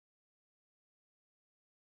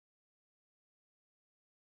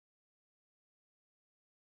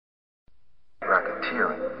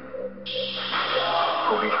racketeering,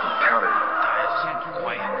 police brutality.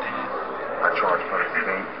 I charge first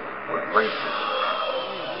debate with racism,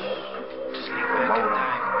 promoting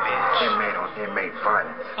inmate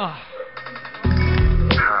violence.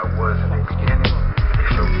 How it was in the beginning, it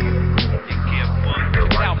showed me in the beginning. The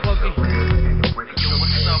righteous shall live and the wicked shall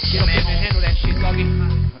perish. Get up and handle that shit, doggy.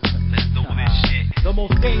 Let's do this shit. The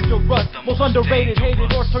most dangerous, most underrated,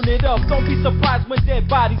 hated, or turn it up. Don't be surprised when dead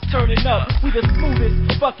bodies turning up. We the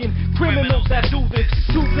smoothest fucking criminals that do this.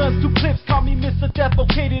 2 guns, 2 clips, call me Mr. Death,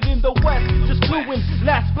 located in the west. Just flew in,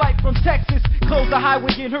 last flight from Texas. Close the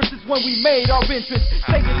highway in hearses when we made our entrance.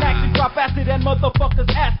 Taking action, drop acid, and motherfuckers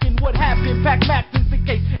asking what happened. Pack Maxins in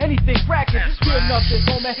case anything cracking. Fear nothing,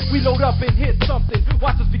 homie. We load up and hit something.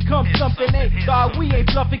 Watch us become something. Hey, dawg, we ain't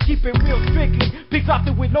bluffing, keep it real strictly. Picked off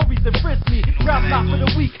it with no reason, frisk me. Round not for the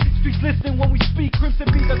weak. Streets listen when we speak. Crimson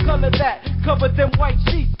be the color that cover them white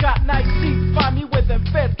sheets. Got nice sheets. Find me where them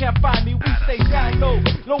feds can't find me. We stay down low.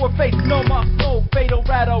 Lower face, no more soul. Fatal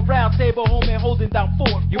rattle, round table, homie, holding down 4.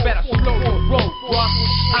 You better slow the road, bro.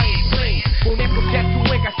 I ain't playing. Con el proyecto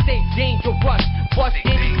en I stay dangerous. Bust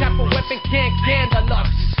any type of weapon, can't handle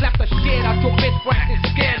us. Slap the shit out your bitch, practice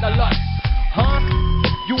scandalous. Huh?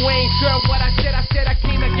 You ain't sure what I said I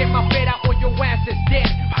came to get my fate out or your ass is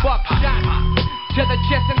dead. Buckshot to the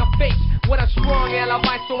chest and the face. With a strong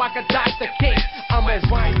alibi so I can dodge the case. I'm a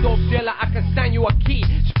rhyme Dozilla, I can sign you a key.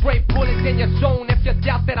 Spray bullets in your zone if you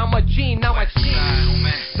doubt that I'm a G. Now I see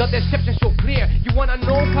the deception's so clear. You wanna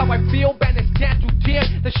know how I feel? Bandits can't do tear.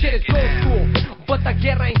 The shit is old school, but the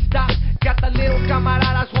guerra ain't stopped. Got the little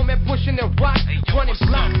camaradas, homie, pushing the rock, running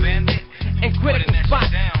blocks and critical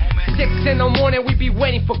spots. 6 in the morning, we be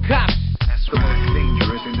waiting for cops. The most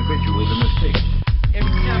dangerous individuals in the state.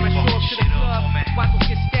 Every time I show up to the club, Waco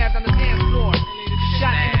get stabbed on the dance floor.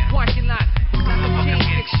 Shot in the parking lot. Not the chain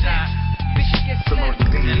get shot. Bitches get slapped.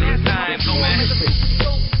 They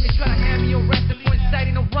try to have me arrested for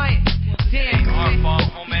inciting a riot. Damn,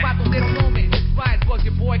 Waco, they don't know me. This riot was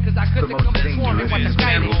your boy, cause I couldn't come and form it. What the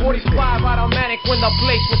guy did. 45 automatic when the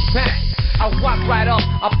place was packed. I walk right up,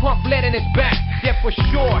 I pump lead in his back. Yeah, for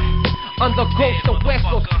sure. On the coast of West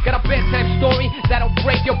Coast, got a bedtime story that'll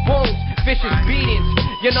break your bones. Vicious beatings,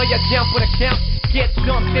 you know you're down for the count. Get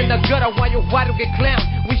jumped in the gutter while your water get clowned.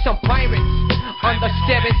 We some pirates on the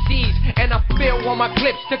 7 seas, and I fill all my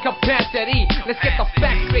clips to capacity. Let's get the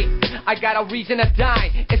facts straight. I got a reason to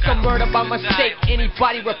die. It's a murder by mistake.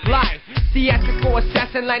 Anybody reply? Theatrical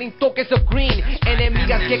assassin lighting toques of green.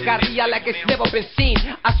 Enemigas que carrilla like it's never been seen.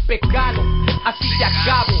 Has pecado, así te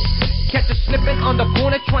acabo. Catch a slipping on the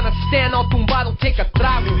corner, trying to stand on tumbado, take a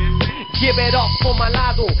trago. Give it up for my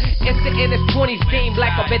lado. Este in his 20s game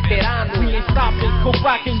like a veterano. We ain't stopping, go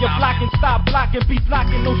rocking, you're blocking, stop blocking, be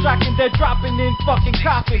blocking, no shocking, they're dropping in fucking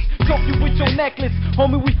coffins. Choke you with your necklace,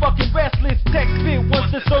 homie, we fucking restless. Text fit,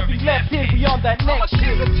 once the surgery left here, we on that next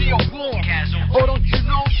shit. Oh, don't you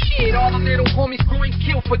know shit? All the little homies going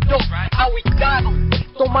kill for dope. How we got them,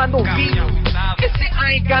 tomando vino. Ese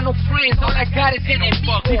I ain't got no friends, all I got is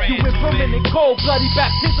enemigos. If you in permanent cold, bloody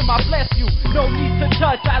baptism, I bless you. No need to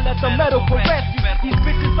touch, I let the metal caress you. These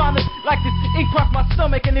bitches honest like this ink cross my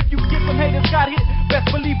stomach. And if you get some haters got hit, best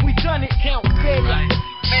believe we done it. Count daily,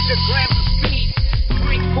 measure grams of speed.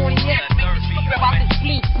 Drink cognac, speak about the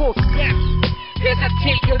sleep, pull snaps.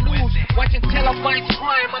 Hesitate your lose, watching televised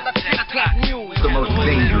crime on the 10 o'clock news. The most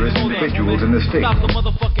dangerous individuals in the state. Stop the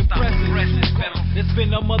motherfucking presses. There's been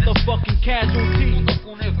a motherfucking casualty.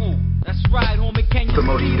 That's right, homie, can you The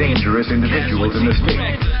most dangerous individuals in the state.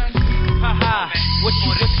 Haha, what you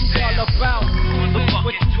all about?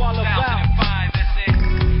 What you all about?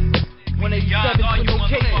 187 for no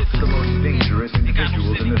cases. The most dangerous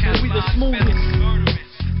individuals in the We state. the smoothest.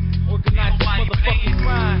 Organize this motherfucking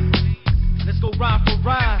crime. Let's go rhyme for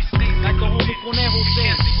rhyme. Like the homie Conejo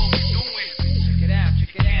said. Check it out.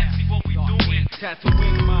 Tattoo